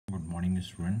morning,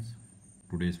 students.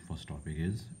 Today's first topic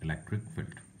is electric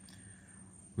field.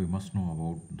 We must know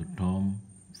about the term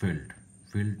field.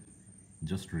 Field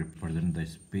just represents the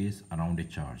space around a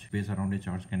charge. Space around a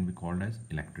charge can be called as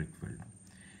electric field.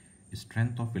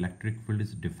 Strength of electric field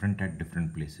is different at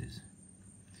different places.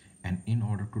 And in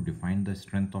order to define the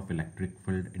strength of electric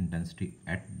field intensity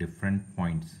at different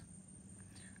points,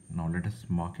 now let us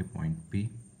mark a point P.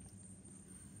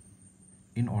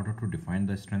 In order to define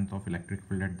the strength of electric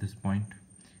field at this point,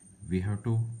 we have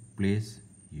to place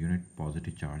unit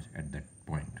positive charge at that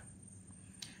point.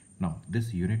 Now,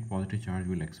 this unit positive charge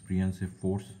will experience a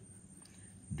force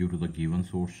due to the given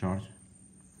source charge,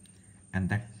 and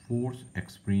that force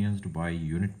experienced by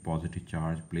unit positive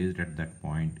charge placed at that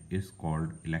point is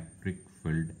called electric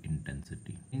field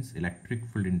intensity. Means electric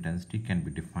field intensity can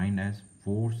be defined as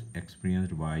force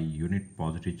experienced by unit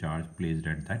positive charge placed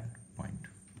at that point.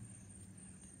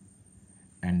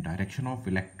 And direction of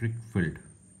electric field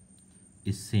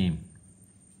is same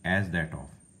as that of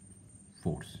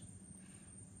force.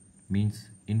 Means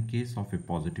in case of a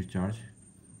positive charge,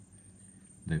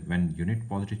 when unit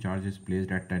positive charge is placed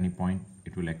at any point,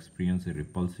 it will experience a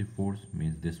repulsive force,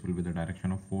 means this will be the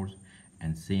direction of force,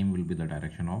 and same will be the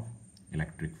direction of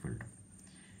electric field.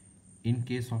 In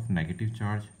case of negative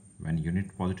charge, when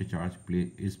unit positive charge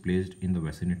is placed in the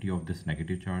vicinity of this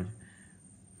negative charge,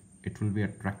 it will be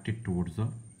attracted towards the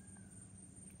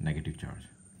negative charge,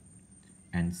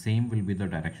 and same will be the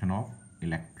direction of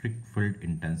electric field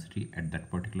intensity at that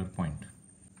particular point.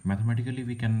 Mathematically,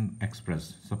 we can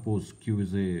express, suppose Q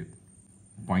is a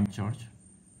point charge,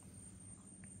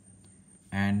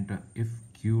 and if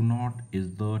Q0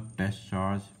 is the test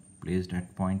charge placed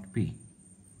at point P,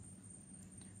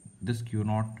 this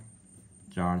Q0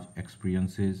 charge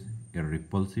experiences a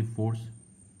repulsive force.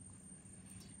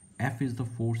 F is the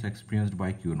force experienced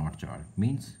by Q0 charge,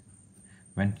 means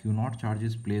when Q0 charge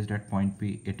is placed at point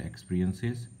P, it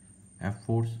experiences F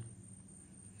force.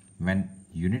 When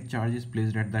unit charge is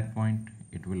placed at that point,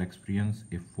 it will experience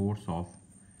a force of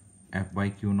F by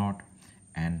Q0,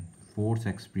 and force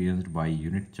experienced by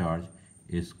unit charge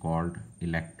is called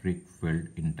electric field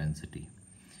intensity.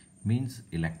 Means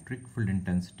electric field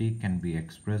intensity can be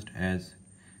expressed as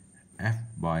F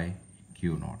by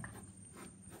Q0.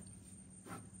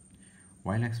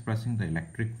 While expressing the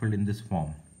electric field in this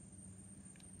form,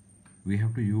 we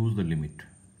have to use the limit.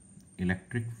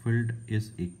 Electric field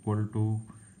is equal to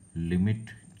limit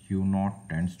Q0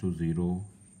 tends to 0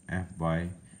 F by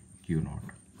Q0.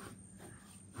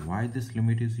 Why this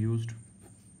limit is used?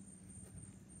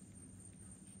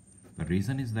 The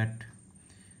reason is that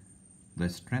the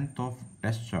strength of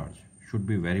test charge should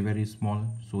be very small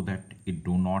so that it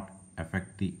do not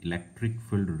affect the electric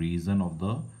field region of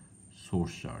the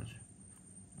source charge.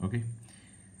 Okay,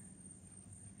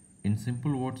 in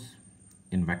simple words,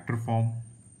 in vector form,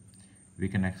 we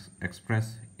can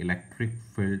express electric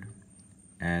field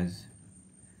as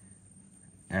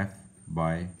F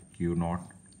by Q0,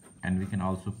 and we can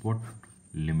also put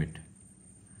limit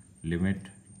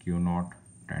Q0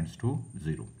 tends to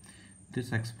 0.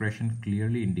 This expression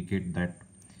clearly indicates that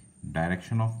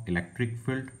direction of electric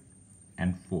field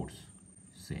and force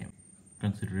same.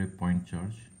 Consider a point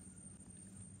charge.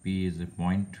 P is a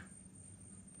point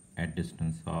at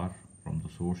distance r from the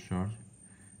source charge.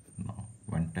 Now,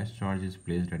 when test charge is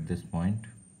placed at this point,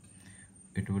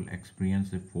 it will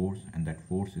experience a force, and that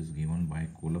force is given by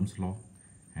Coulomb's law,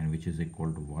 and which is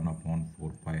equal to 1 upon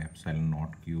 4 pi epsilon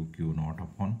naught q naught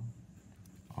upon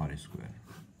r square.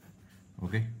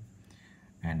 Okay,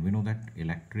 and we know that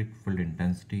electric field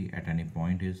intensity at any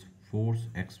point is force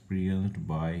experienced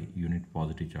by unit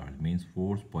positive charge, means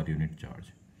force per unit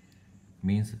charge.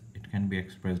 Means it can be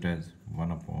expressed as 1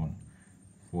 upon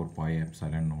 4 pi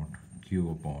epsilon naught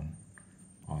q upon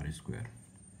r square.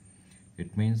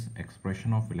 It means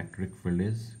expression of electric field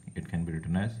is, it can be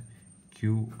written as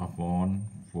q upon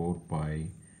 4 pi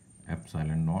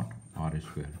epsilon naught r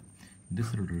square.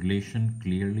 This relation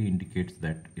clearly indicates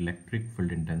that electric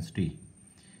field intensity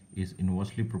is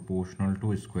inversely proportional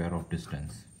to a square of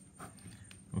distance.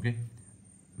 Okay,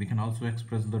 we can also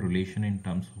express the relation in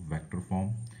terms of vector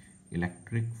form.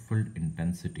 Electric field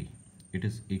intensity, it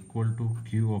is equal to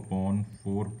q upon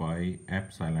 4 pi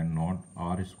epsilon naught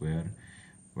r square.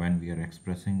 When we are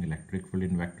expressing electric field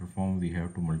in vector form, we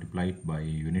have to multiply it by a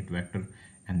unit vector,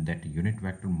 and that unit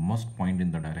vector must point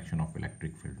in the direction of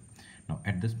electric field. Now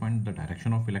at this point, the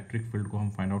direction of electric field को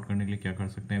हम find out करने के लिए क्या कर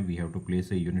सकते हैं? We have to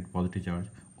place a unit positive charge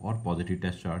और positive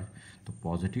test charge. तो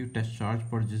positive test charge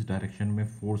पर जिस direction में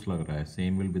force लग रहा है,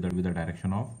 same will be the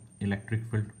direction of electric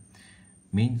field.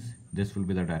 Means this will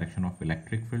be the direction of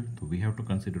electric field. So we have to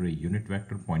consider a unit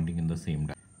vector pointing in the same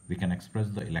direction. we can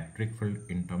express the electric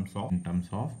field in terms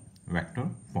of vector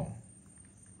form.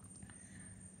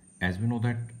 As we know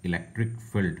that electric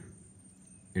field,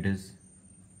 it is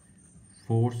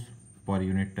force per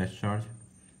unit test charge,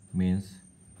 means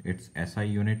its SI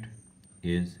unit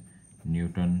is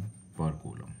Newton per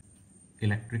coulomb.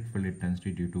 Electric field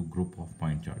intensity due to group of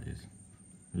point charges.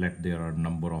 Let there are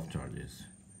number of charges.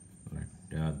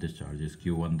 This charge is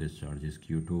Q1, this charge is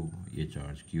Q2, ये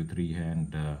charge Q3 है,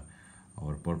 and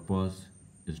our purpose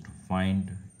is to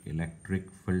find electric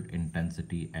field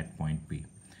intensity at point P.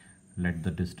 Let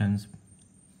the distance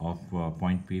of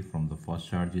point P from the first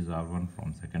charge is R1,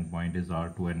 from second point is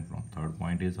R2, and from third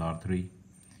point is R3.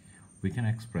 We can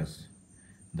express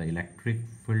the electric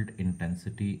field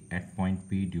intensity at point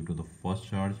P due to the first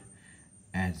charge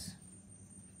as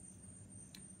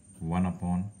 1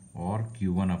 upon or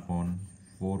Q1 upon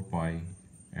 4 pi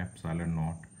epsilon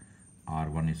naught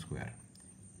R1 square.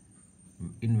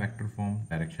 In vector form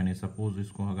direction is, suppose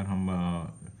इसको अगर हम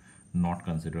not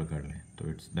consider कर लें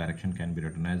तो its direction can be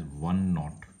written as 1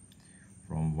 naught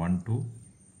from 1 to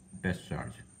test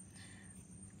charge.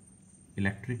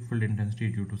 Electric field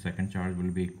intensity due to second charge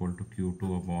will be equal to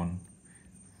Q2 upon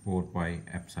 4 pi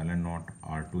epsilon naught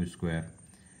R2 square,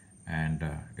 and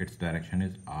its direction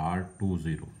is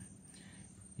R20.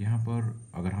 यहाँ पर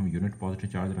अगर हम unit positive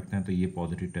charge रखते हैं तो ये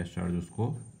positive test charge उसको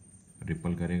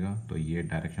ripple करेगा, तो ये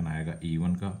डायरेक्शन आएगा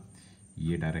E1 का,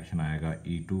 ये डायरेक्शन आएगा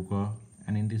E2 का,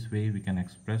 and in this way we can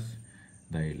express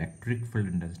the electric field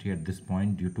intensity at this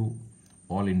point due to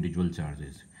all individual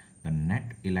charges. The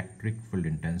net electric field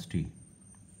intensity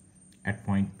at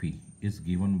point P is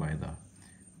given by the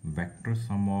vector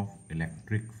sum of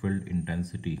electric field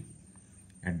intensity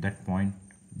at that point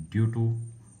due to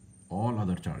all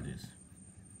other charges.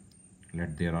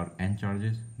 Let there are n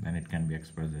charges, then it can be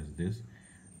expressed as this.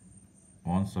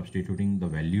 On substituting the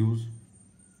values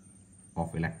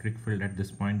of electric field at this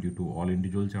point due to all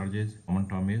individual charges, common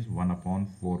term is 1 upon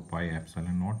 4 pi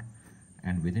epsilon naught,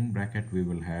 and within bracket we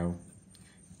will have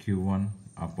Q1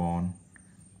 upon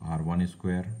R1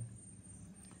 square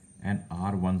and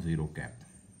R10 cap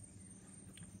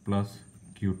plus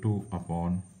Q2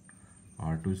 upon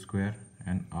R2 square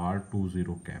and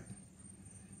R20 cap,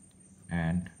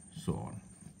 and so on,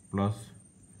 plus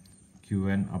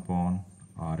Qn upon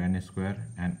Rn square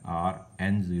and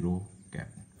Rn0 cap.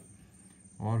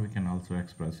 Or we can also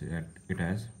express it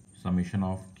as summation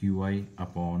of Qi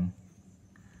upon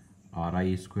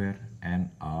Ri square and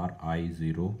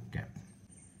Ri0 cap.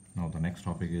 Now the next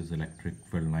topic is electric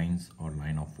field lines or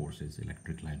line of forces,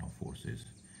 electric line of forces.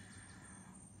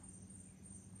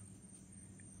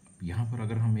 यहाँ पर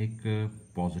अगर हम एक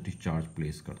positive charge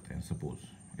place करते हैं, suppose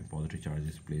a positive charge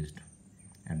is placed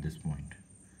at this point,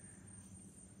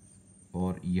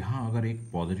 और यहाँ अगर एक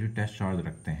पॉजिटिव टेस्ट चार्ज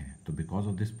रखते हैं तो because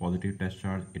of this positive test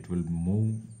charge it will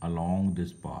move along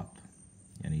this path,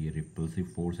 यानी ये रिपल्सिव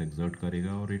फोर्स एक्सर्ट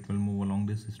करेगा और it will move along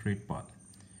this straight path.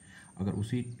 अगर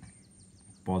उसी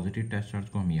पॉजिटिव टेस्ट चार्ज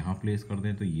को हम यहाँ प्लेस कर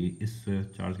दें तो ये इस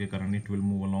चार्ज के कारण it will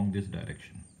move along this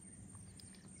direction.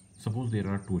 Suppose there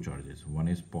are two charges, one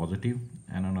is positive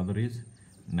and another is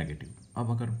negative. अब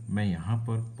अगर मैं यहाँ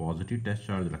पर पॉजिटिव टेस्ट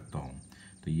चार्ज रखता हूँ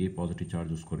तो ये पॉजिटिव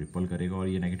चार्ज उसको रिपल करेगा और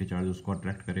ये नेगेटिव चार्ज उसको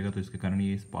अट्रैक्ट करेगा, तो इसके कारण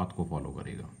ये इस पाथ को फॉलो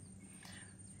करेगा.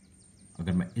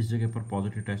 अगर मैं इस जगह पर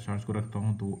पॉजिटिव टेस्ट चार्ज को रखता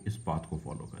हूँ तो वो इस पाथ को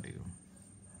फॉलो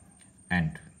करेगा.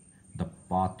 And the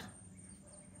path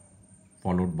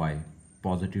followed by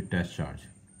positive test charge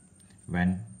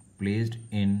when placed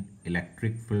in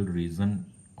electric field region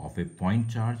of a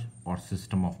point charge or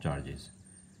system of charges,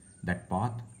 that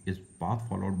path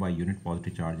followed by unit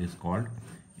positive charge is called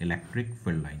electric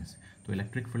field lines. तो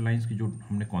electric field lines की जो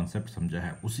हमने concept समझा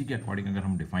है उसी के according अगर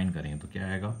हम define करें तो क्या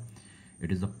आएगा,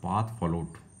 it is the path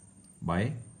followed by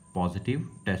positive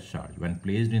test charge when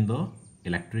placed in the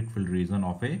electric field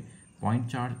region of a point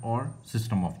charge or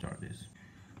system of charges.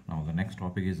 Now the next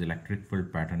topic is electric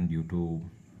field pattern due to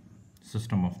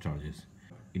system of charges.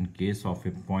 In case of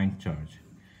a point charge,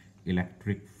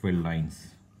 electric field lines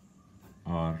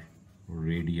are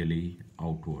radially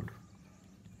outward.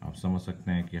 आप समझ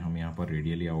सकते हैं कि हम यहाँ पर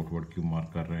radially outward क्यों mark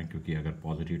कर रहे हैं, क्योंकि अगर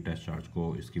पॉजिटिव टेस्ट चार्ज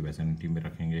को इसकी वेसिनिटी में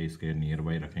रखेंगे, इसके नियर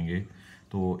बाई रखेंगे,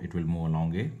 तो it will move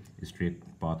along a straight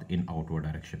path in outward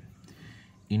direction.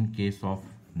 In case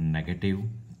of negative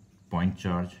point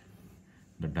charge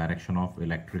the direction of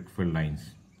electric field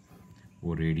lines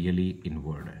वो रेडियली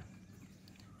इनवर्ड है,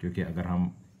 क्योंकि अगर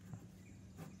हम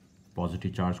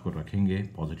पॉजिटिव चार्ज को रखेंगे,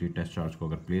 पॉजिटिव टेस्ट चार्ज को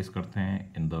अगर प्लेस करते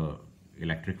हैं in the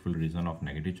electric field region of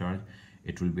negative charge,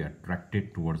 it will be attracted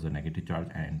towards the negative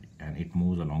charge and it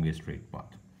moves along a straight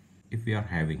path. If we are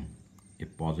having a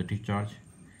positive charge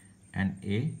and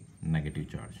a negative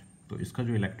charge. तो इसका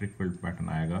जो electric field pattern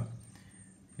आएगा,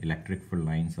 electric field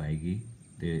lines आएगी,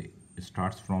 दे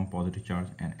starts from positive charge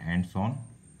and ends on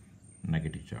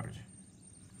negative charge.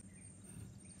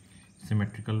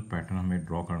 Symmetrical pattern हमें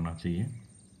draw करना चाहिए।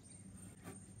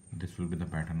 This will be the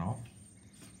pattern of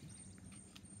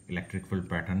electric field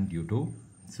pattern due to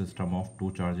system of two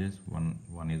charges,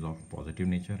 one is of positive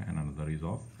nature and another is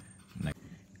of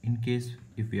negative. In case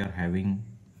if we are having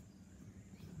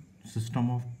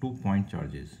system of two point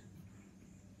charges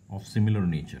of similar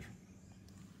nature,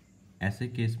 ऐसे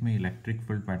case में electric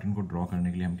field pattern को draw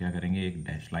करने के लिए हम क्या करेंगे, एक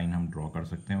डैश लाइन हम ड्रॉ कर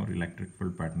सकते हैं और इलेक्ट्रिक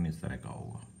फील्ड पैटर्न इस तरह का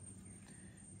होगा,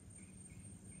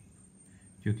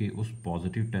 क्योंकि उस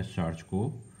पॉजिटिव टेस्ट चार्ज को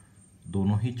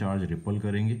दोनों ही चार्ज रिपल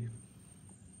करेंगे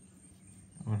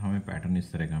और हमें पैटर्न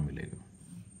इस तरह का मिलेगा।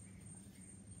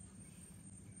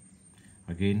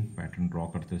 अगेन पैटर्न ड्रॉ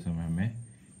करते समय हमें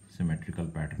सिमेट्रिकल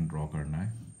पैटर्न ड्रॉ करना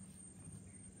है।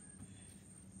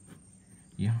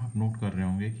 यहाँ आप नोट कर रहे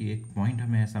होंगे कि एक पॉइंट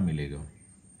हमें ऐसा मिलेगा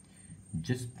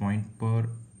जिस पॉइंट पर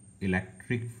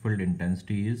electric field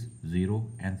intensity is 0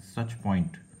 and such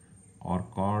point और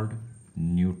कॉल्ड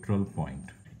न्यूट्रल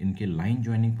पॉइंट। इनके लाइन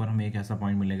ज्वाइनिंग पर हमें एक ऐसा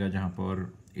पॉइंट मिलेगा जहाँ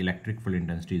पर इलेक्ट्रिक फील्ड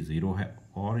इंटेंसिटी 0 है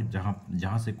और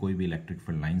जहाँ से कोई भी इलेक्ट्रिक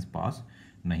फील्ड लाइंस पास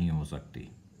नहीं हो सकती,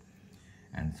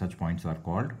 and such points are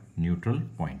called neutral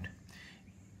point.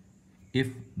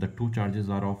 If the two charges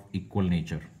are of equal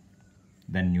nature,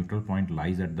 then neutral point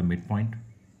lies at the midpoint,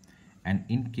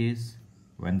 and in case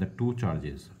when the two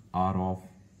charges are of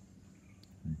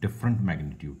different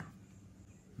magnitude,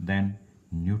 then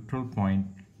neutral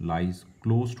point lies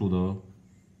close to the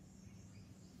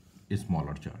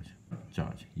smaller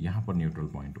charge। यहाँ पर neutral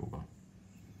point होगा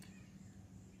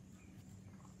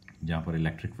जहाँ पर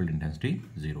electric field intensity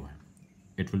 0 है।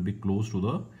 It will be close to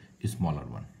the smaller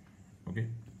one. Okay,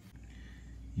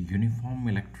 uniform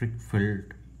electric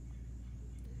field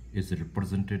is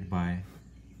represented by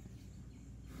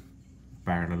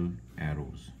parallel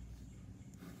arrows.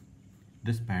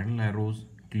 This parallel arrows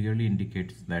clearly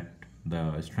indicates that the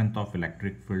strength of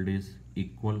electric field is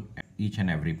equal at each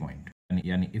and every point.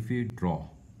 Yani if we draw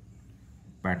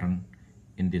pattern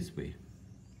in this way,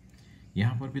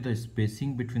 यहाँ पर भी the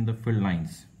spacing between the field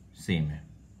lines same है,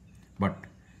 but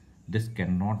this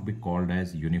cannot be called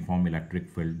as uniform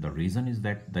electric field. The reason is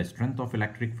that the strength of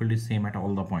electric field is same at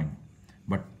all the point,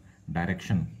 but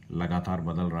direction लगातार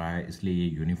बदल रहा है, इसलिए ये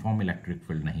uniform electric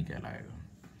field नहीं कहलाएगा।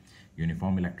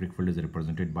 Uniform electric field is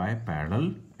represented by parallel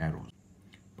arrows.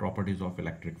 Properties of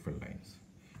electric field lines,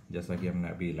 जैसा कि हमने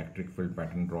अभी इलेक्ट्रिक फील्ड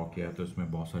पैटर्न ड्रॉ किया है तो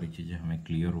इसमें बहुत सारी चीज़ें हमें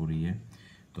क्लियर हो रही है।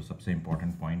 तो सबसे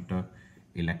important point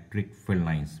electric field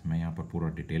lines, मैं यहाँ पर पूरा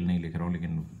डिटेल नहीं लिख रहा हूँ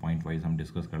लेकिन पॉइंट वाइज हम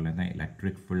डिस्कस कर लेते हैं।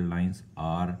 Electric field lines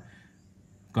are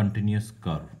continuous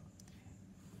curve,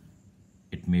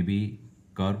 it may be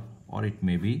curve or it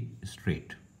may be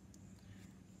straight.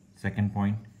 Second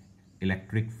point,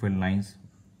 electric field lines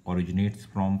originates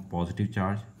from positive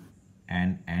charge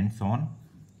and ends on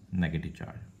negative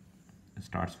charge. It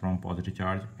starts from positive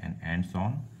charge and ends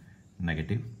on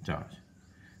negative charge.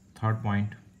 Third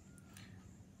point,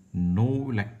 no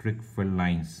electric field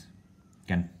lines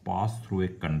can pass through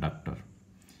a conductor.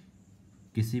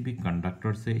 किसी भी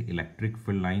conductor से electric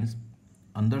field lines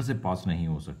अंदर से पास नहीं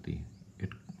हो सकती।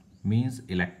 Means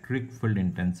electric field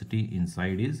intensity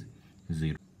inside is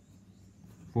 0.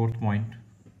 Fourth point,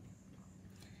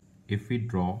 if we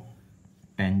draw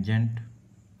tangent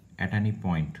at any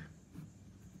point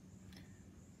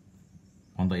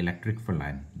on the electric field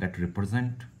line that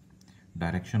represent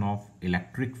direction of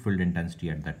electric field intensity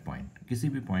at that point, किसी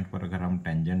भी point पर अगर हम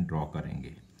tangent draw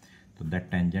करेंगे तो that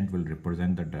tangent will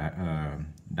represent the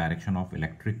direction of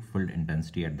electric field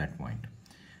intensity at that point.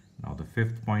 Now the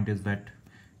fifth point is that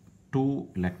two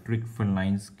electric field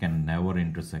lines can never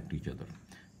intersect each other.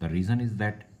 The reason is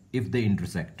that if they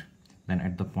intersect, then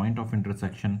at the point of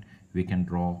intersection we can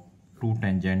draw two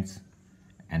tangents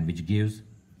and which gives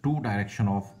two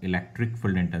direction of electric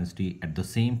field intensity at the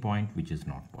same point, which is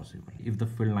not possible if the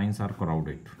field lines are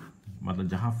crowded. मतलब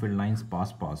जहाँ field lines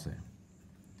पास है,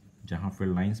 जहाँ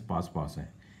field lines पास है,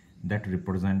 that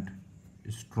represent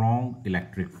strong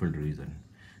electric field region.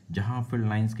 जहाँ field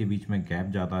lines के बीच में gap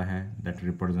ज़्यादा है, that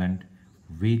represent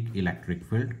weak electric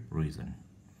field region.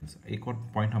 एक और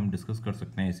पॉइंट हम डिस्कस कर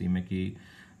सकते हैं इसी में कि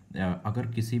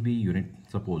अगर किसी भी यूनिट,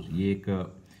 सपोज ये एक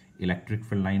इलेक्ट्रिक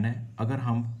फील्ड लाइन है, अगर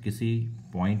हम किसी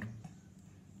पॉइंट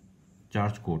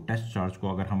चार्ज को, टेस्ट चार्ज को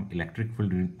अगर हम इलेक्ट्रिक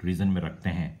फील्ड रीजन में रखते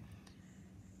हैं,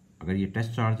 अगर ये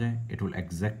टेस्ट चार्ज है, it will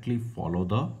exactly follow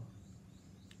the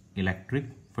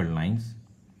electric field lines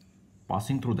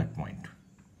passing through that point.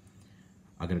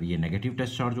 अगर ये नेगेटिव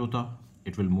टेस्ट चार्ज होता,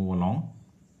 it will move along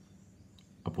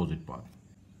opposite path.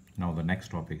 Now the next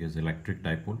topic is electric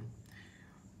dipole.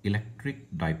 Electric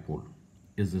dipole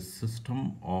is a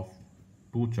system of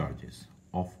two charges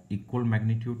of equal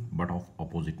magnitude but of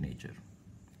opposite nature.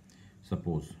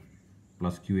 Suppose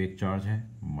plus q एक charge है,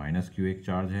 minus q एक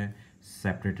charge है,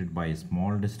 separated by a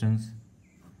small distance,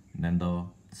 then the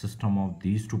system of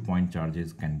these 2 point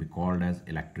charges can be called as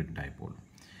electric dipole.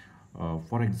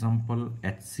 For example,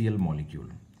 HCl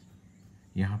molecule.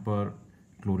 यहाँ पर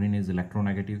chlorine is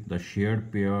electronegative. The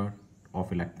shared pair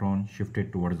of electron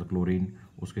shifted towards the chlorine.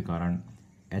 उसके कारण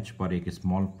H पर एक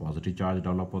small positive charge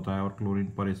develop होता है और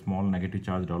chlorine पर small negative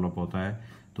charge develop होता है.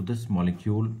 तो this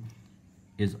molecule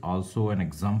is also an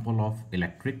example of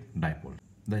electric dipole.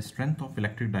 The strength of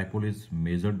electric dipole is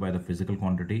measured by the physical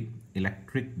quantity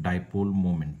electric dipole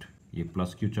moment. ये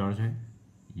plus q charge है,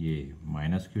 ये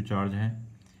minus q charge है,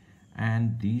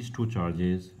 and these two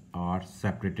charges are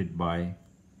separated by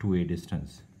 2a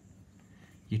distance.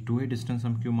 ये 2a distance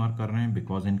हम क्यों mark कर रहे हैं?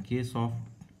 Because in case of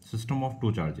system of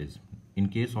two charges, in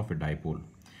case of a dipole,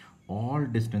 all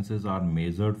distances are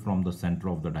measured from the center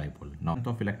of the dipole. Now, the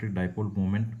of electric dipole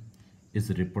moment is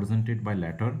represented by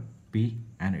letter P,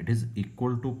 and it is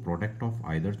equal to product of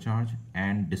either charge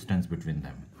and distance between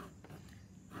them.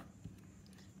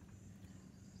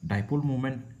 Dipole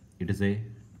moment, it is a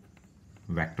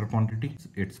vector quantity.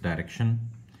 Its direction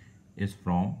is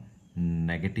from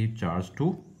negative charge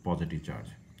to positive charge.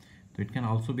 So it can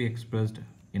also be expressed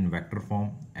in vector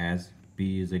form as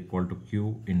P is equal to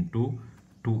Q into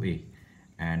 2A,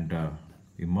 and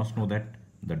we must know that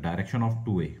the direction of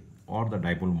 2A or the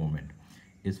dipole moment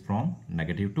is from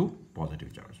negative to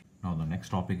positive charge. Now the next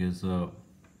topic is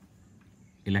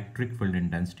electric field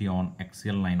intensity on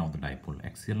axial line of the dipole.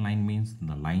 Axial line means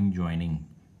the line joining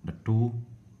the two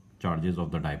charges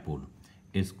of the dipole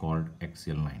is called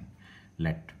axial line.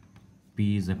 Let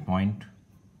P is a point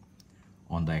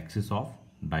on the axis of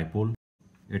dipole.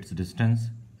 Its distance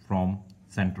from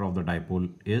center of the dipole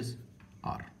is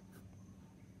r,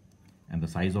 and the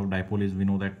size of dipole is, we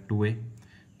know that, 2a.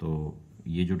 तो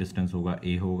ये जो distance होगा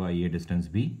a होगा, ये distance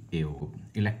भी a होगा.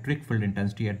 Electric field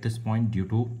intensity at this point due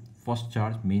to first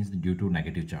charge means due to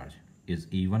negative charge is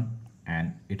E1,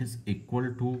 and it is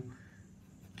equal to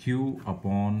q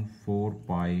upon 4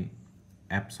 pi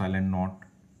epsilon not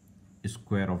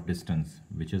square of distance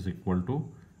which is equal to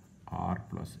r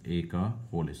plus a का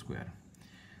whole square.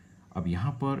 अब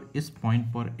यहाँ पर इस point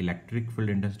पर electric field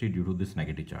intensity due to this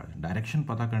negative charge. Direction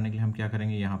पता करने के लिए हम क्या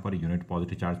करेंगे? यहाँ per unit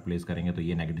positive charge place करेंगे तो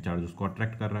ये नेगेटिव चार्ज उसको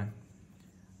अट्रैक्ट कर रहा है,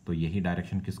 तो यही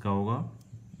डायरेक्शन किसका होगा?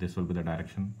 This will be the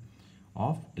direction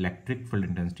of electric field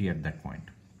intensity at that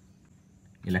point.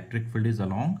 Electric field is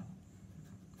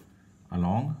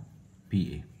along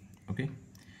PA. Okay.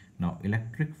 Now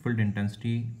electric field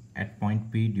intensity at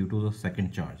point P due to the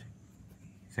second charge.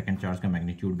 Second charge का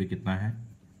magnitude भी कितना है?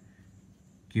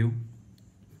 Q,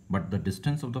 but the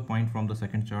distance of the point from the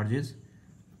second charge is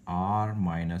r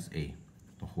minus a,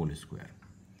 the whole square.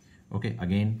 Okay,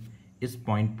 again इस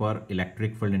point पर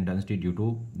electric field intensity due to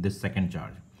this second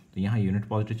charge. तो यहाँ unit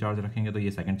positive charge रखेंगे तो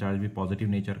ये second charge भी positive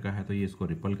nature का है, तो ये इसको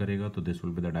रिपल करेगा. तो this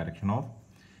will be the direction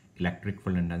of electric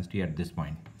field intensity at this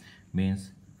point.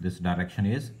 Means this direction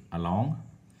is along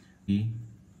E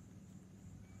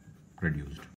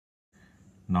produced.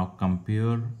 Now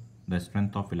compare the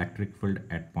strength of electric field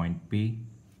at point P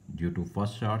due to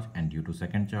first charge and due to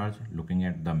second charge. Looking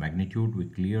at the magnitude, we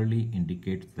clearly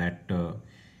indicate that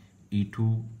E2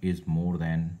 is more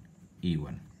than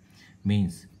E1.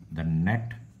 Means the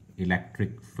net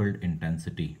electric field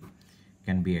intensity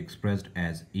can be expressed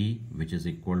as E, which is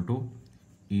equal to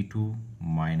E2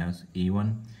 minus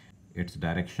E1. Its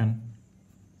direction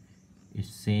is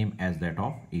same as that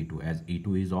of E2, as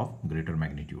E2 is of greater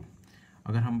magnitude.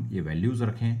 अगर हम ये values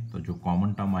रखें तो जो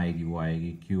common term आएगी वो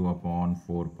आएगी q upon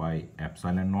 4 pi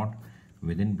epsilon not.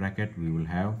 With in bracket we will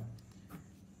have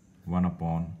 1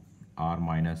 upon r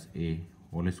minus a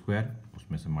whole square,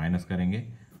 उसमें से माइनस करेंगे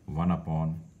 1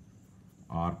 अपॉन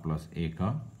r प्लस a का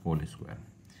होल स्क्वायर.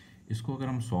 इसको अगर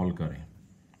हम सॉल्व करें,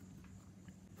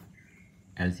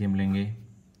 एलसीएम लेंगे,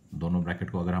 दोनों ब्रैकेट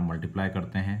को अगर हम मल्टीप्लाई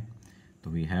करते हैं तो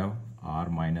we have r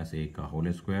minus a का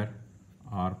whole square,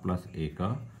 r plus a का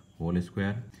होल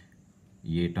स्क्वायर.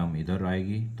 ये टर्म इधर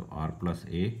आएगी तो r plus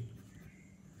a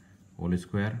whole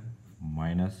square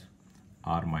minus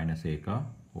r minus a का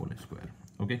होल स्क्वायर.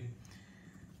 ओके,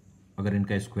 अगर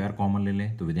इनका स्क्वायर कॉमन ले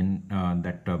लें तो with in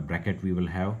that bracket we will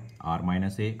have r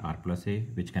minus a, r plus a,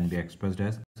 which can be expressed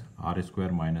as r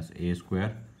square minus a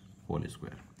square whole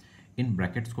square. In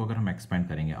brackets को अगर हम expand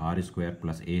करेंगे, r square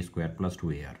plus a square plus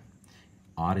 2ar,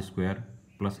 r square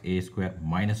plus a square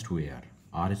minus 2ar,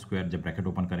 are square, जब bracket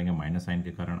open करेंगे minus sign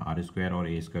के कारण are square और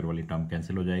ए square वाली टर्म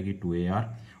कैंसिल हो जाएगी, 2ar,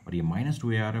 और ये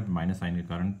 -2ar है, माइनस साइन के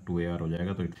कारण 2ar हो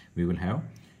जाएगा, तो we will have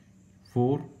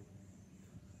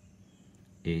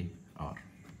 4ar.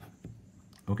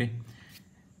 Okay,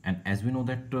 and as we know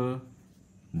that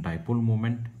dipole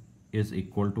moment is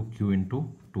equal to q into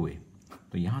 2a.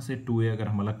 तो यहाँ से 2a अगर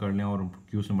हम अलग कर लें और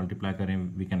q से मल्टीप्लाई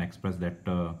करें, we can express that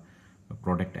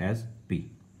product as p.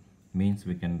 Means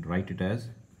we can write it as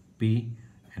p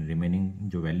and remaining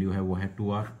जो वैल्यू है वो है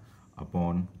 2r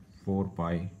upon 4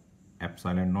 pi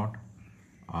epsilon naught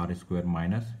r square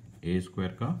minus a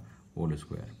square का whole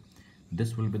square.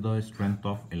 This will be the strength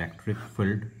of electric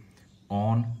field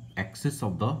on axis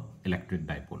of the electric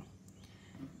dipole.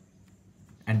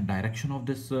 And direction of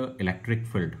this electric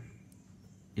field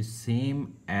is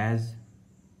same as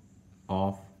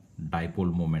of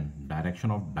dipole moment.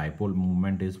 Direction of dipole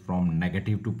moment is from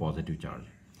negative to positive charge.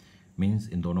 Means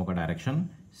इन दोनों का direction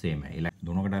same है,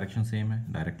 दोनों का direction same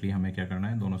है. Directly हमें क्या करना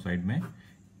है, दोनों साइड में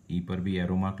ई पर भी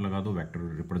एरो मार्क लगा दो, वेक्टर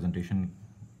रिप्रेजेंटेशन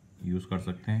यूज कर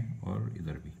सकते हैं, और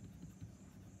इधर भी.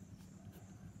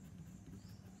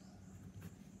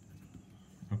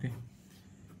 ओके,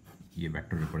 ये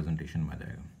वेक्टर रिप्रेजेंटेशन में आ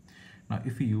जाएगा. Now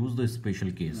if you use the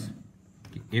special case,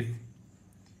 if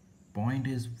point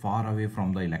is far away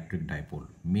from the electric dipole,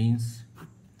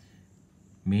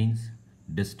 means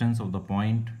distance of the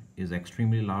point is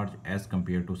extremely large as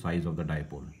compared to size of the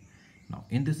dipole. Now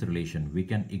in this relation we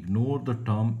can ignore the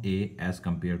term a as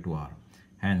compared to r.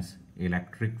 Hence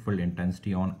electric field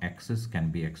intensity on axis can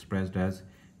be expressed as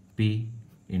p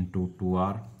into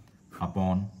 2r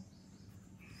upon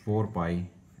 4 pi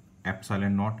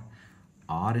epsilon naught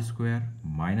r square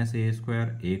minus a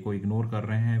square. a को ignore कर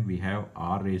रहे हैं, we have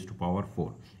r raised to power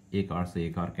 4. एक r से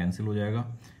एक r cancel हो जाएगा.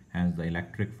 Hence the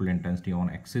electric field intensity on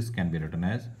axis can be written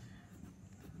as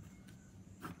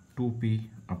 2p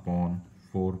upon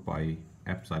 4 pi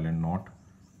epsilon naught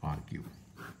r cube.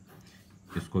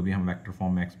 इसको भी हम वेक्टर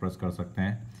फॉर्म में एक्सप्रेस कर सकते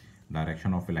हैं.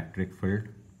 Direction of electric field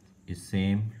is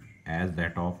same as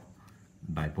that of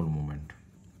dipole moment.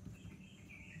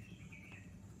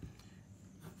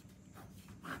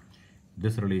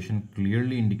 This relation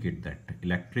clearly indicates that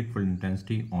electric field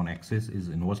intensity on axis is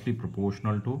inversely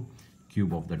proportional to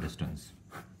cube of the distance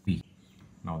p.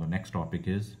 Now the next topic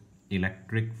is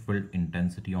electric field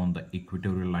intensity on the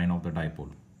equitorial line of the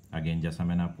dipole. Again जैसा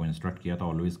मैंने आपको instruct किया था,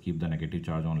 always keep the negative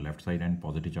charge on left side and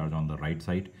positive charge on the right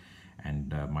side, and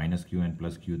minus q and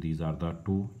plus q, these are the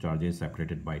two charges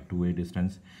separated by 2a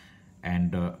distance, and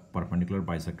perpendicular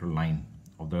bisector line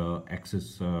of the axis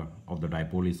of the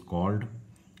dipole is called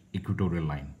equatorial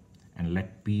line. And let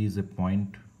p is a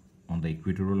point on the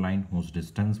equatorial line whose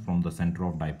distance from the center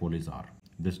of dipole is r.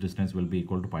 This distance will be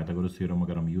equal to Pythagoras theorem.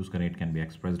 अगर हम use करें, it can be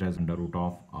expressed as under root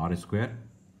of r square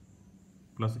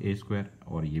plus a square,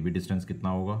 और ये भी distance कितना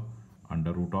होगा,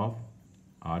 under root of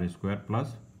r square plus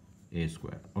a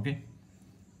square. Okay,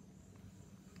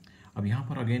 अब यहाँ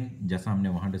पर अगेन जैसा हमने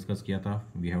वहाँ डिस्कस किया था,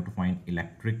 we have to find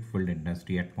electric field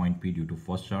intensity at point p due to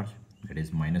first charge, that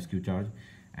is minus q charge,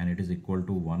 and it is equal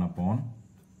to 1 upon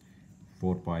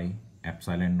 4 pi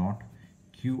epsilon naught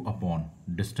q upon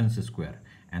distance square,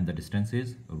 and the distance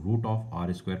is root of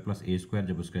r square plus a square.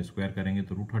 जब उसका square करेंगे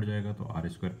तो root हट जाएगा, तो r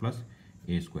square plus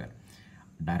a square.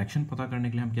 Direction पता करने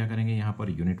के लिए हम क्या करेंगे, यहाँ per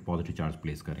unit positive charge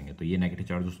place करेंगे, तो ये नेगेटिव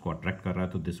चार्ज उसको अट्रैक्ट कर रहा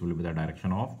है, तो this will be the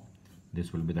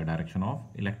direction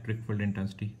of electric field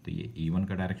intensity. तो ये E1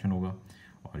 का डायरेक्शन होगा,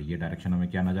 और ये डायरेक्शन हमें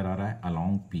क्या नजर आ रहा है,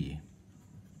 along PA.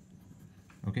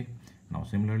 Okay, now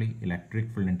similarly electric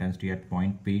field intensity at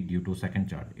point P due to second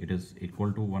charge, it is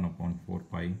equal to 1 upon 4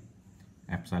 pi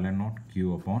epsilon naught q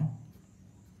upon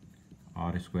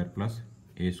r square plus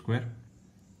a square,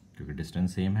 क्योंकि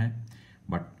distance same है.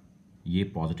 But ये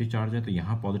positive charge है, तो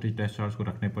यहाँ positive test charge को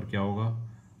रखने पर क्या होगा,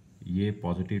 ये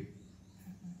पॉजिटिव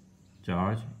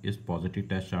चार्ज इस पॉजिटिव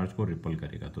टेस्ट चार्ज को रिपल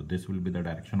करेगा, तो this will be the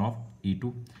direction of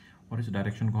E2, और इस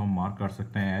डायरेक्शन को हम मार्क कर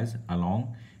सकते हैं as along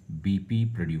BP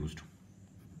produced,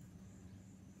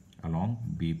 along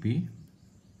BP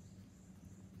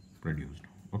produced.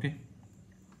 Okay,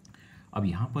 अब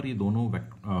यहाँ पर ये दोनों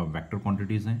वेक्टर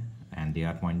क्वांटिटीज हैं, and they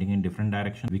are pointing in different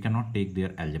direction. We can not take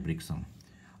there algebraic sum.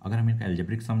 अगर हम इनका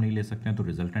एल्जेब्रिक सम नहीं ले सकते हैं, तो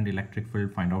resultant electric field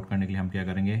find out करने के लिए हम क्या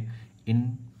करेंगे,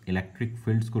 इन इलेक्ट्रिक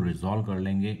फील्ड्स को रिजॉल्व कर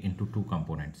लेंगे इनटू टू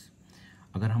कंपोनेंट्स.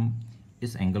 अगर हम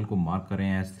इस एंगल को मार्क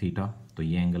करें एज थीटा, तो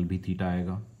ये एंगल भी थीटा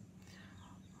आएगा,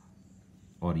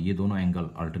 और ये दोनों एंगल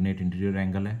अल्टरनेट इंटीरियर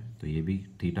एंगल है, तो ये भी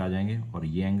थीटा आ जाएंगे, और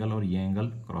ये एंगल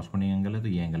करॉस्पोंडिंग एंगल है, तो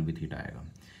ये एंगल भी थीटा आएगा.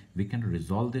 We can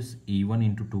resolve this E1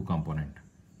 into two component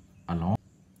along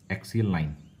axial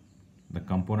line. The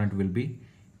component will be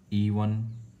E1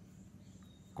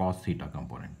 cos theta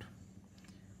component,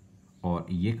 और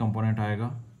ये कंपोनेंट आएगा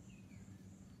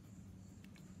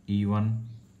E1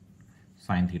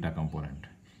 साइन थीटा कंपोनेंट।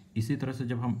 इसी तरह से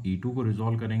जब हम E2 को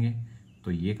रिजॉल्व करेंगे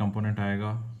तो ये कंपोनेंट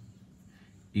आएगा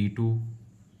E2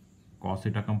 कॉस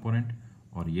थीटा कंपोनेंट,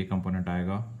 और ये कंपोनेंट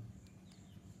आएगा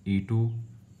E2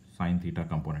 साइन थीटा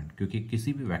कंपोनेंट। क्योंकि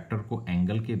किसी भी वेक्टर को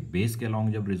एंगल के बेस के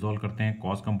अलॉन्ग जब रिजॉल्व करते हैं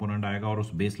कॉस कंपोनेंट आएगा, और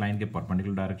उस बेस लाइन के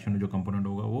परपेंडिकुलर डायरेक्शन में जो कंपोनेंट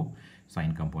होगा वो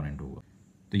साइन कंपोनेंट होगा।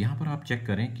 तो यहाँ पर आप चेक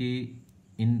करें कि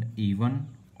इन E1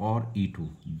 और E2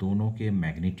 दोनों के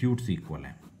मैग्नीट्यूड्स इक्वल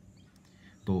हैं,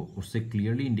 तो उससे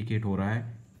क्लियरली इंडिकेट हो रहा है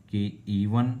कि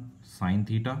E1 sine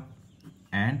theta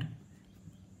and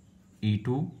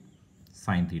E2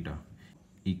 sine theta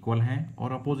equal हैं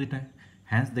और अपोजिट हैं,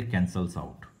 hence they cancels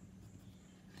out,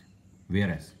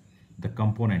 whereas the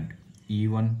component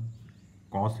E1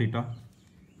 cos theta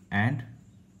and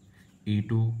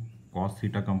E2 cos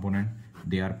theta component,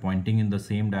 they are pointing in the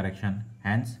same direction,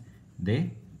 hence they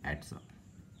adds up,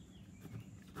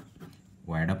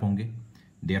 वो add up होंगे।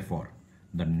 Therefore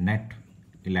the net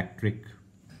electric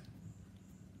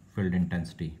field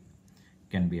intensity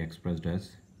can be expressed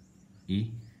as E,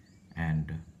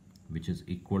 and which is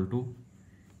equal to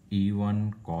E1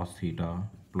 cos theta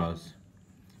plus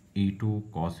E2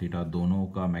 cos theta, दोनों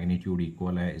का magnitude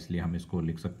equal है, इसलिए हम इसको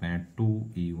लिख सकते हैं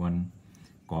 2E1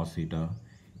 cos थीटा।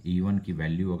 E1 की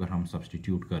वैल्यू अगर हम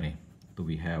सब्सटीट्यूट करें तो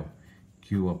we have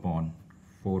Q upon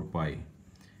 4 pi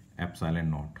epsilon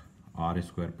not R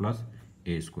square plus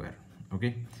A square.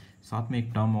 Okay, साथ में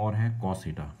एक टर्म और है cos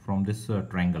theta from this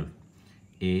triangle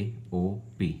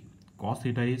AOP। cos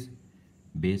theta is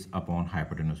base upon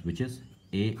hypotenuse which is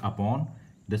A upon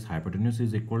this hypotenuse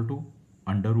is equal to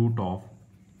under root of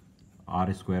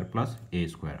are square plus A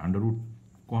square. Under root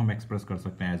को हम express कर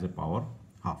सकते हैं as a power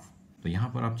half. तो यहाँ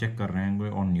पर आप check कर रहे हैं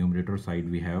on numerator side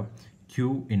we have Q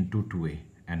into 2A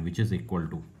and which is equal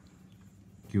to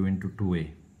Q into 2A।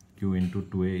 Q into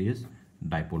 2A is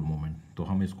dipole moment, तो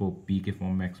हम इसको P के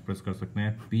फॉर्म में एक्सप्रेस कर सकते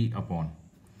हैं P upon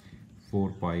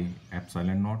 4 pi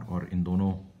epsilon not, और इन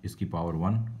दोनों इसकी पावर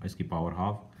 1 इसकी पावर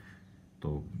हाफ,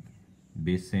 तो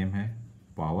बेस सेम है,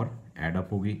 पावर एड अप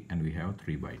होगी and we have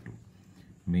 3/2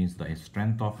 means the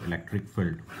strength of electric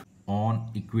field on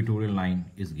equatorial line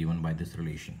is given by this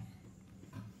relation।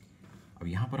 अब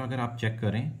यहाँ पर अगर आप चेक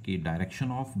करें कि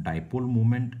direction of dipole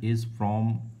moment is from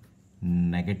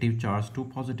negative charge to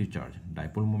positive charge,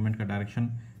 dipole moment का direction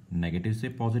negative से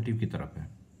positive की तरफ है,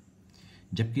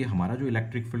 जबकि हमारा जो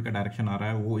इलेक्ट्रिक फील्ड का डायरेक्शन आ रहा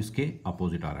है वो इसके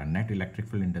अपोजिट आ रहा है, नेट इलेक्ट्रिक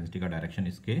फील्ड इंटेंसिटी का डायरेक्शन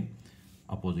इसके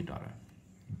अपोजिट आ रहा है।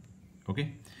 ओके,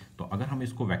 तो अगर हम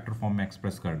इसको वेक्टर फॉर्म में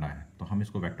एक्सप्रेस करना है तो हम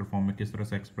इसको वेक्टर फॉर्म में किस तरह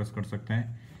से एक्सप्रेस कर सकते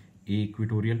हैं, ए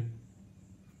इक्वेटोरियल,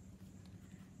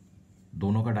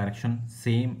 दोनों का डायरेक्शन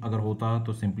सेम अगर होता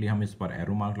तो सिंपली हम इस पर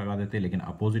एरो मार्क लगा देते, लेकिन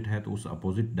अपोजिट है तो उस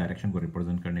अपोजिट डायरेक्शन को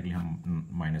रिप्रेजेंट करने के लिए हम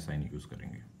माइनस साइन यूज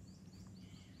करेंगे।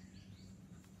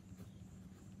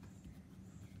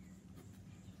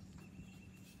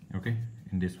 Okay,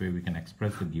 in this way we can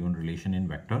express the given relation in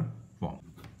vector form.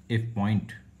 If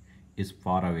point is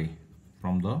far away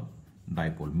from the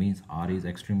dipole means R is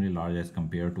extremely large as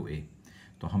compared to A,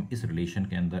 तो हम इस relation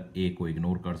के अंदर A को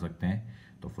ignore कर सकते हैं।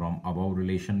 तो from above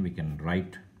relation we can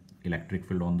write electric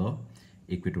field on the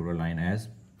equatorial line as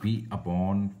P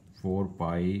upon 4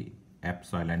 pi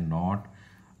epsilon naught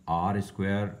R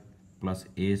square plus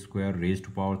A square raised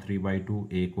to power 3/2।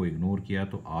 A को ignore किया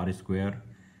तो R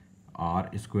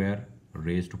square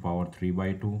raised to power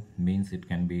 3/2 means it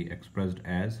can be expressed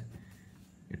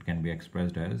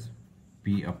as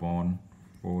P upon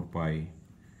 4 pi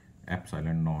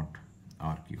epsilon naught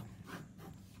R cube।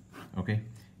 Okay,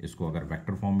 इसको अगर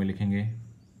vector form में लिखेंगे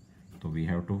तो we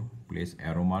have to place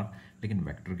arrow mark, लेकिन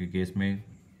vector के केस में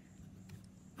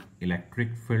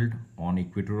electric field on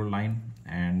equatorial line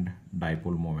and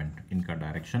dipole moment इनका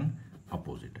direction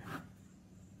opposite है,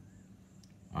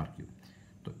 R cube।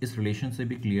 तो इस रिलेशन से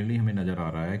भी क्लियरली हमें नज़र आ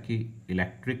रहा है कि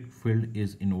electric field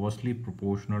is inversely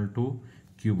proportional two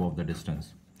cube of the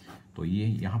distance. तो ये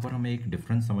यहाँ पर हमें एक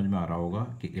डिफरेंस समझ में आ रहा होगा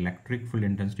कि electric field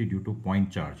intensity due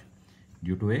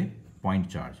to A point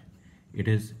charge it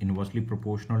is inversely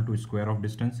proportional to square of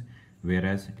distance,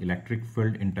 whereas electric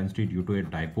field intensity due to a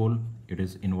dipole, it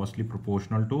is inversely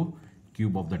proportional to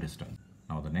cube of the distance.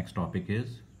 Now the next topic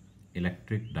is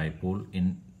electric dipole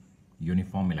in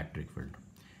uniform electric field.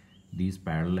 These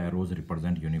parallel arrows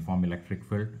represent uniform electric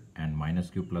field and minus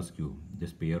q plus q.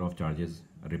 This pair of charges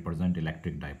represent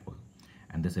electric dipole,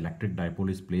 and this electric dipole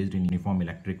is placed in uniform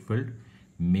electric field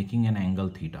making an angle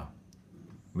theta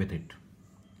with it.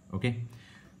 Okay,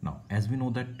 now as we know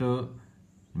that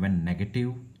when negative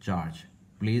charge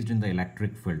placed in the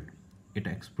electric field, it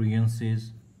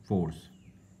experiences force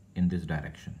in this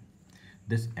direction.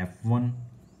 This F1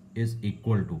 is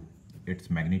equal to, its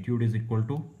magnitude is equal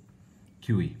to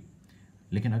QE.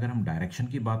 लेकिन अगर हम direction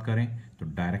की बात करें तो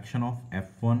direction of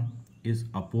F1 is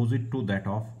opposite to that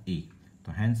of E.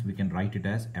 तो hence we can write it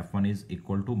as F1 is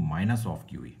equal to minus of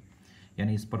QE.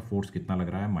 यानी इस पर फोर्स कितना लग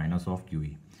रहा है, minus of QE.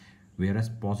 Whereas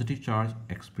positive charge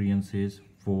experiences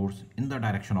force in the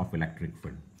direction of electric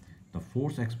field. The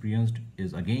force experienced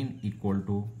is again equal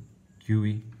to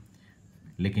QE.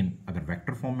 लेकिन अगर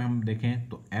vector form में हम देखें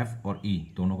तो F और E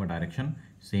दोनों का डायरेक्शन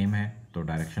सेम है, तो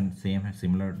डायरेक्शन सेम है,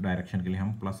 सिमिलर डायरेक्शन के लिए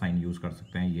हम प्लस साइन यूज़ कर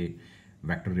सकते हैं. ये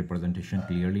वेक्टर रिप्रेजेंटेशन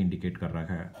क्लियरली इंडिकेट कर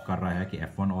रहा है कि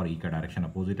F1 और E का डायरेक्शन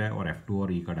अपोजिट है और F2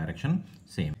 और E का डायरेक्शन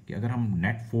सेम. कि अगर हम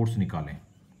नेट फोर्स निकालें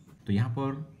तो यहाँ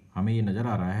पर हमें ये नज़र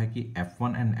आ रहा है कि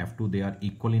F1 and F2 they are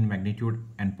equal in magnitude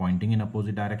and pointing in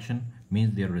opposite direction,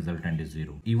 means there resultant is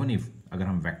zero. Even if अगर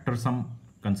हम वेक्टर सम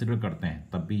कंसिडर करते हैं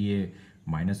तब भी ये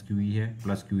माइनस QE है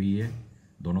प्लस QE है,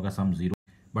 दोनों का sum zero.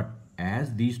 But as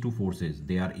these two forces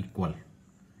they are equal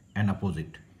and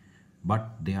opposite, but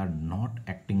they are not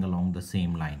acting along the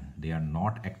same line, they are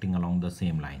not acting along the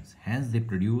same lines, hence they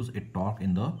produce a torque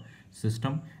in the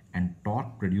system, and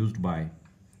torque produced by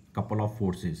couple of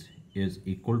forces is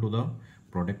equal to the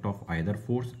product of either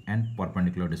force and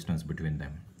perpendicular distance between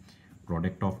them.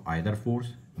 Product of either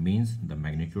force means the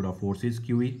magnitude of force is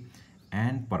QE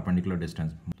and perpendicular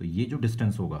distance. तो ये जो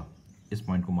distance होगा, इस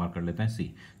point को mark कर लेते हैं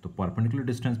C. तो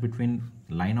perpendicular distance between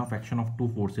line of action of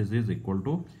two forces is equal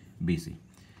to BC.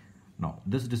 Now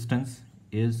this distance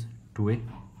is 2a.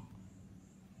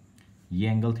 ये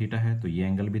एंगल थीटा है तो ये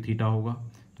एंगल भी थीटा होगा,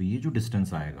 तो ये जो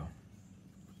डिस्टेंस आएगा,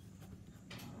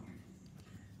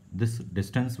 this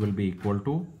distance will be equal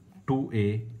to 2a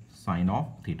sign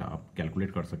of theta. आप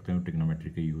कैलकुलेट कर सकते हो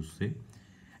ट्रिग्नोमेट्री के यूज से.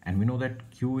 And we know that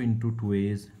q into 2a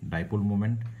is dipole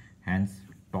moment, hence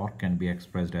torque can be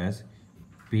expressed as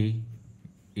p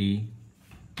e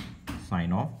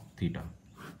sign of theta.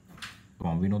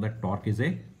 We know that torque is a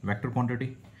vector quantity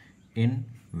in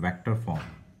vector form.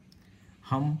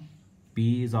 हम P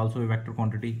is also a vector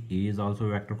quantity, E is also a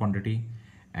vector quantity,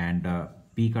 and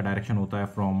P का direction होता है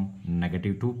from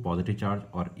negative to positive charge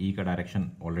और E का direction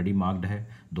already marked है.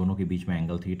 दोनों के बीच में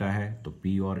एंगल थीटा है, तो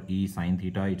P और E साइन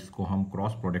थीटा, इसको हम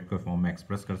क्रॉस प्रोडक्ट के फॉर्म में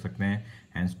एक्सप्रेस कर सकते हैं.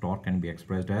 Hence torque can be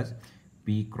expressed as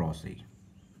P cross E.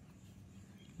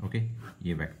 Okay,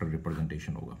 ये वेक्टर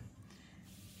रिप्रेजेंटेशन होगा.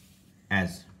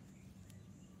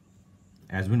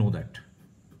 As we know that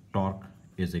torque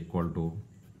is equal to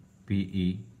PE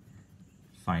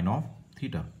sin of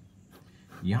theta.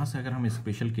 यहाँ से अगर हम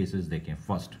स्पेशल केसेस देखें,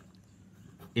 first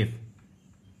if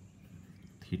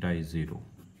theta is zero,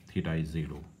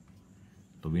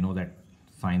 तो we know that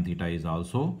sin theta is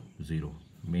also zero,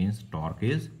 means torque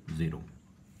is zero.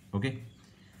 Okay.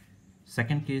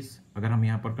 Second case अगर हम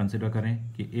यहाँ पर कंसिडर करें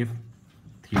कि if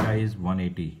theta is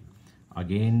 180,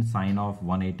 again sin of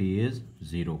 180 is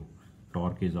zero,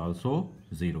 torque is also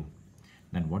zero.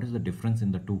 Then what is the difference in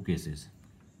the two cases?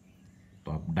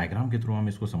 तो अब diagram के through हम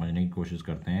इसको समझने की कोशिश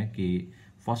करते हैं कि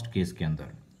फर्स्ट केस के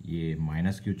अंदर ये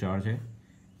माइनस Q चार्ज है,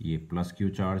 ये प्लस Q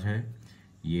चार्ज है,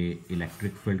 ये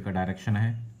इलेक्ट्रिक फील्ड का डायरेक्शन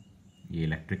है, ये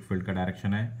इलेक्ट्रिक फील्ड का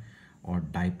डायरेक्शन है, और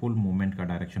डाइपोल मोमेंट का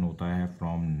डायरेक्शन होता है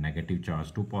from negative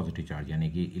charge to positive charge. यानी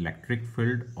कि इलेक्ट्रिक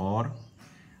फील्ड और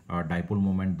डाइपोल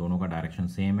मोमेंट दोनों का डायरेक्शन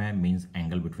सेम है, means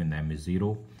angle between them is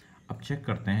zero. अब चेक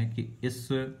करते हैं कि इस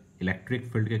इलेक्ट्रिक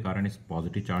फील्ड के कारण इस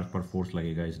पॉजिटिव चार्ज पर फोर्स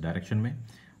लगेगा इस डायरेक्शन में,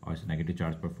 और इस नेगेटिव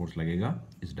चार्ज पर फोर्स लगेगा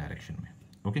इस डायरेक्शन में.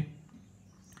 Okay,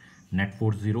 net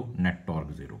force zero, net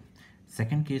torque zero.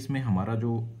 Second case में हमारा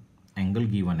जो एंगल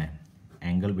गिवन है,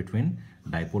 angle between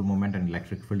dipole moment and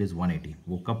electric field is 180.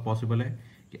 वो कब पॉसिबल है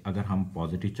कि अगर हम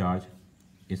पॉजिटिव चार्ज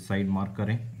इस साइड मार्क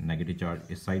करें, नेगेटिव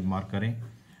चार्ज इस साइड मार्क करें,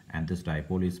 and this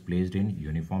dipole is placed in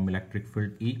uniform electric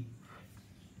field E.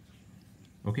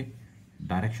 Okay,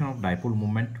 direction of dipole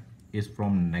moment is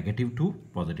from negative to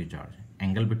positive charge.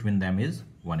 Angle between them is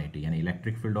 180. यानी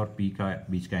electric field और P का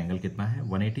बीच का angle कितना है,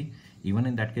 180. Even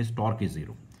in that case torque is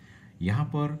zero. यहाँ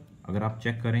पर अगर आप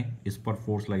चेक करें, इस पर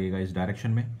फोर्स लगेगा इस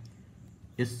डायरेक्शन में,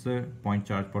 इस पॉइंट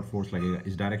चार्ज पर फोर्स लगेगा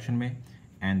इस डायरेक्शन में,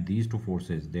 and these two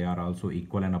forces they are also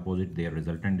equal and opposite, there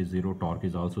resultant is zero, torque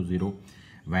is also zero.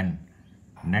 When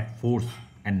net force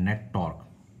and net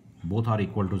torque both are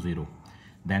equal to zero,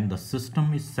 then the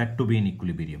system is said to be in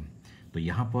equilibrium. तो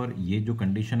यहाँ पर ये जो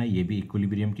condition है ये भी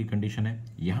equilibrium की condition है.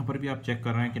 यहाँ पर भी आप चेक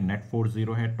कर रहे हैं कि नेट फोर्स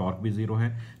जीरो है, टॉर्क भी जीरो है,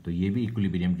 तो ये भी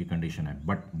इक्विलिब्रियम की कंडीशन है.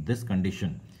 But this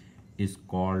condition is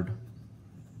called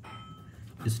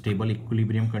stable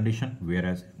equilibrium condition, where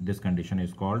as this condition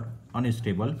is called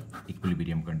unstable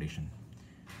equilibrium condition.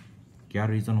 क्या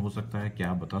रीज़न हो सकता है, क्या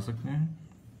आप बता सकते हैं,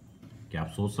 क्या आप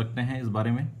सोच सकते हैं इस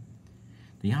बारे में?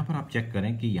 तो यहाँ पर आप चेक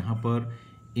करें कि यहाँ पर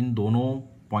इन दोनों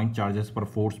पॉइंट चार्जेस पर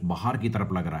फोर्स बाहर की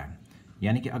तरफ लग रहा है,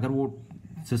 यानी कि अगर वो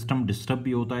सिस्टम डिस्टर्ब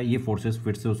भी होता है ये फोर्सेस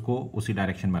फिर से उसको उसी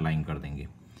डायरेक्शन में अलाइन कर देंगे।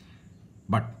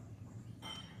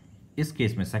 बट इस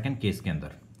केस में, सेकंड केस के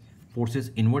अंदर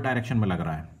फोर्सेस इनवर्ड डायरेक्शन में लग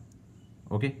रहा है।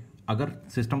 ओके, अगर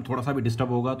सिस्टम थोड़ा सा भी डिस्टर्ब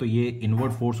होगा तो ये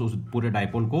इनवर्ड फोर्स उस पूरे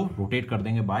डाइपोल को रोटेट कर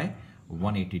देंगे bye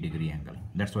 180 degree angle.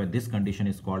 That's why this condition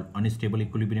is called unstable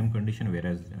equilibrium condition,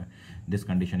 whereas this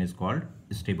condition is called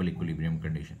stable equilibrium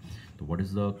condition. So what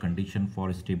is the condition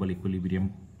for stable equilibrium?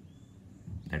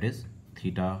 That is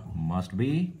theta must be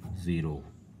 0.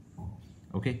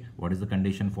 Okay, what is the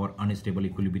condition for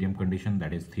unstable equilibrium condition?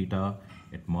 That is theta,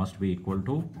 it must be equal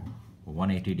to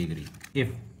 180 degree.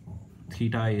 If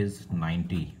theta is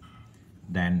 90,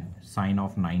 then sine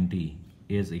of 90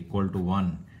 is equal to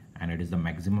 1 and it is the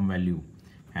maximum value,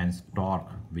 hence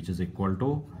torque which is equal to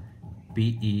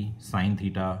PE sine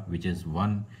theta which is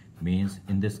 1, means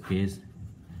in this case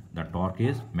the torque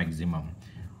is maximum,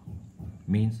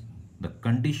 means the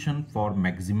condition for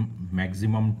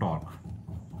maximum torque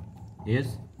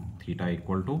is theta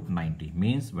equal to 90,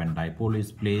 means when dipole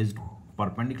is placed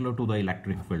perpendicular to the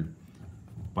electric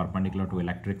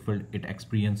field, it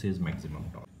experiences maximum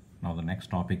torque. Now the next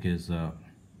topic is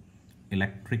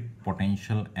electric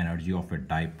potential energy of a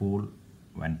dipole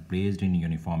when placed in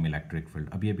uniform electric field.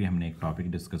 अभी हमने एक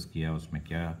topic discuss किया, उसमें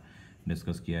क्या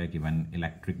discuss किया है कि when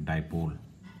electric dipole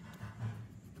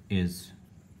is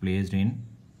placed in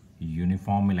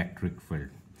uniform electric field,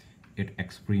 it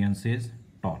experiences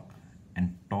torque,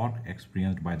 and torque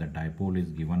experienced by the dipole is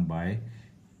given by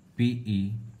PE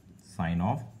sine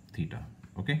of theta.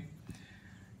 Okay,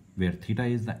 where theta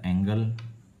is the angle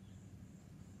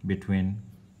between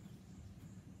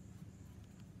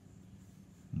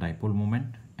dipole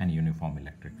moment and uniform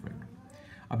electric field.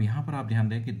 अब यहाँ पर आप ध्यान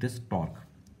दें कि this torque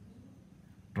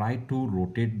try to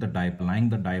rotate the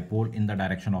dipole in the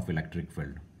direction of electric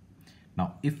field. Now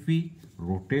if we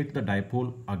rotate the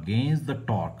dipole against the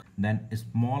torque, then a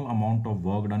small amount of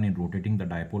work done in rotating the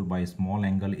dipole by a small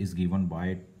angle is given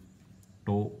by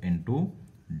tau into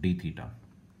d theta,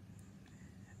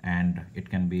 and it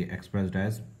can be expressed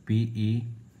as PE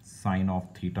sine of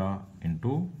theta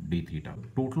into d theta.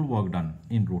 Total work done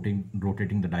in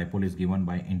rotating the dipole is given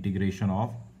by integration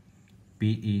of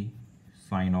PE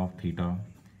sine of theta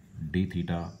d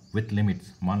theta with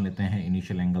limits. मान लेते हैं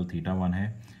initial angle theta 1 है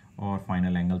और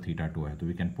final angle theta 2 है, तो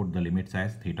we can put the limits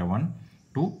as theta 1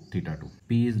 to theta 2.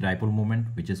 P is dipole moment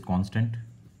which is constant.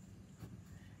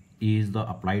 E is the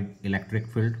applied electric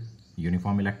field,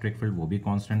 uniform electric field वो भी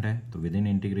constant है, तो with in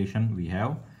integration we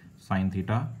have sine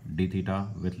theta D theta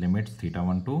with limits theta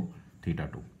 1 to theta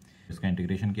 2. इसका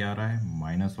integration क्या आ रहा है?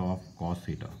 Minus of cos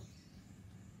theta,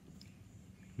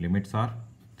 limits are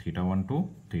theta 1 to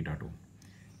theta 2,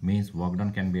 means work done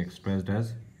can be expressed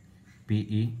as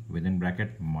PE within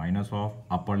bracket minus of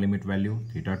upper limit value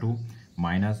theta 2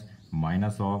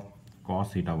 minus of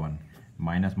cos theta 1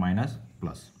 minus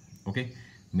plus. Okay,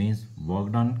 means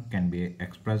work done can be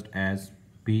expressed as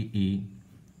PE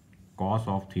cos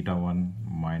of theta 1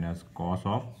 minus cos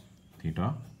of theta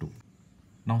 2.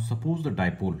 Now suppose the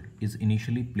dipole is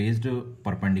initially placed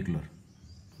perpendicular,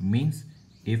 means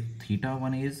if theta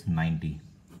 1 is 90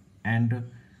 and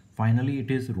finally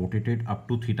it is rotated up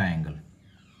to theta angle,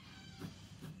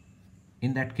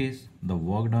 in that case the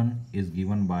work done is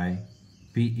given by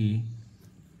PE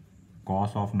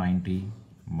cos of 90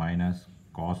 minus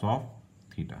cos of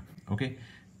theta. Okay,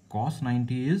 cos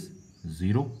 90 is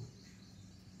 0,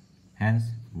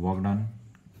 hence work done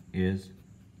is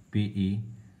PE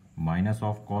minus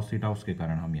of cos theta, उसके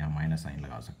कारण हम यहाँ minus sign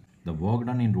लगा सकते हैं. The work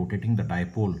done in rotating the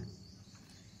dipole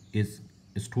is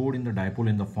stored in the dipole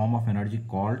in the form of energy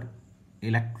called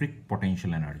electric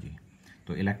potential energy.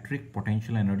 So electric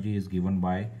potential energy is given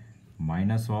by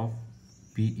minus of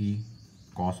PE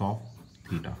cos of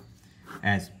theta.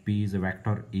 As P is a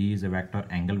vector, E is a vector,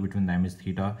 angle between them is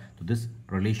theta. So this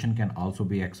relation can also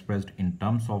be expressed in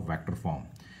terms of vector form.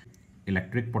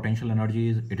 Electric potential energy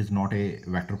is not a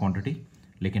vector quantity,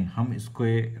 लेकिन हम इसको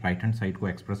right hand side को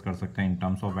express कर सकते हैं in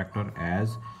terms of vector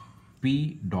as P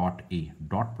dot E.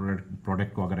 Dot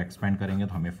product को अगर expand करेंगे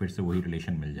तो हमें फिर से वही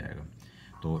रिलेशन मिल जाएगा.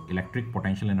 तो electric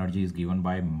potential energy is given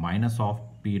by minus of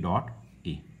P dot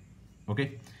E. Okay,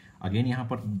 again यहाँ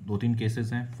पर 2-3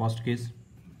 केसेस हैं. First case,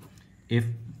 if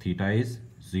theta is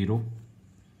 0,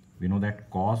 we know that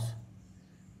cos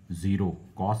 0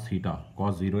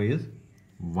 is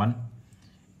 1.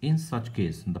 In such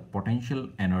case the potential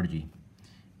energy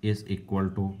is equal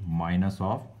to minus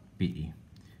of PE.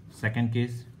 Second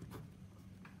case,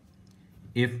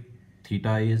 if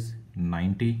theta is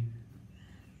 90,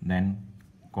 then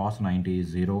cos 90 is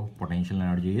 0, potential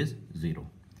energy is 0.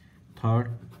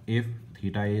 Third, if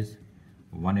theta is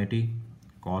 180,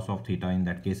 cos of theta in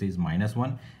that case is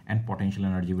 -1 and potential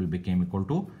energy will become equal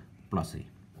to +A.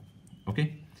 Okay,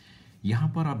 यहाँ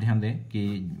पर आप ध्यान दें कि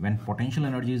when potential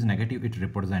energy is negative it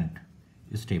represent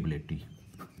stability,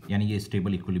 यानी ये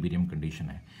stable equilibrium condition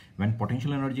है. when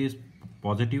potential energy is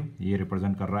positive ये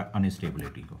represent कर रहा है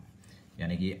unstability को,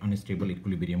 यानी कि ये unstable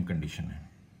equilibrium condition है.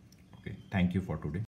 Okay, thank you for today.